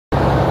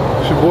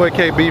your boy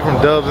KB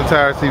from Dubs and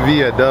Tires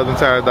TV at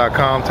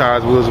dubsandtires.com.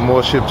 Tires, wheels, and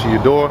more shipped to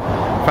your door.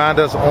 Find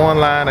us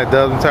online at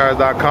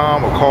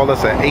dubsandtires.com or call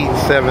us at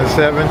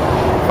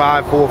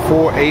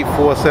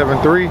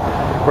 877-544-8473.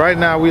 Right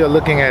now we are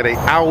looking at a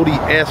Audi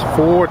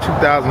S4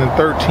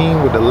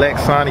 2013 with the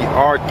Lexani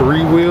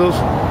R3 wheels.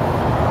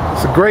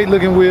 It's a great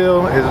looking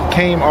wheel. It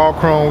came all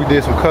chrome. We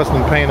did some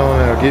custom paint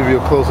on it. I'll give you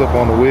a close up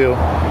on the wheel.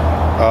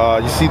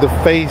 You see the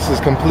face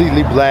is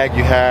completely black.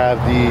 You have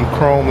the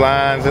chrome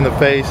lines in the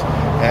face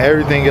and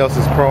everything else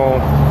is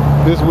chrome.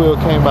 This wheel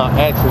came out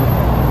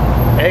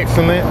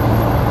excellent.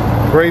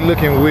 Great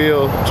looking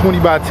wheel,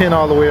 20x10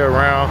 all the way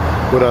around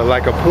with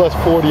like a plus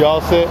 40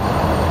 offset.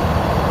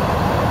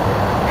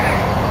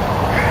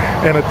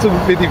 And a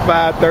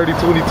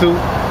 255/30/22.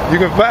 You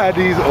can find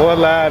these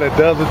online at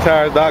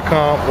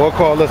dubsandtires.com or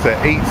call us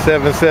at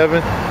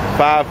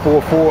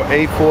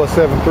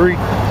 877-544-8473.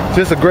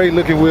 Just a great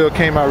looking wheel,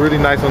 came out really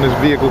nice on this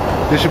vehicle.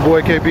 This your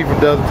boy KB from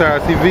Dubs and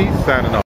Tires TV, signing off.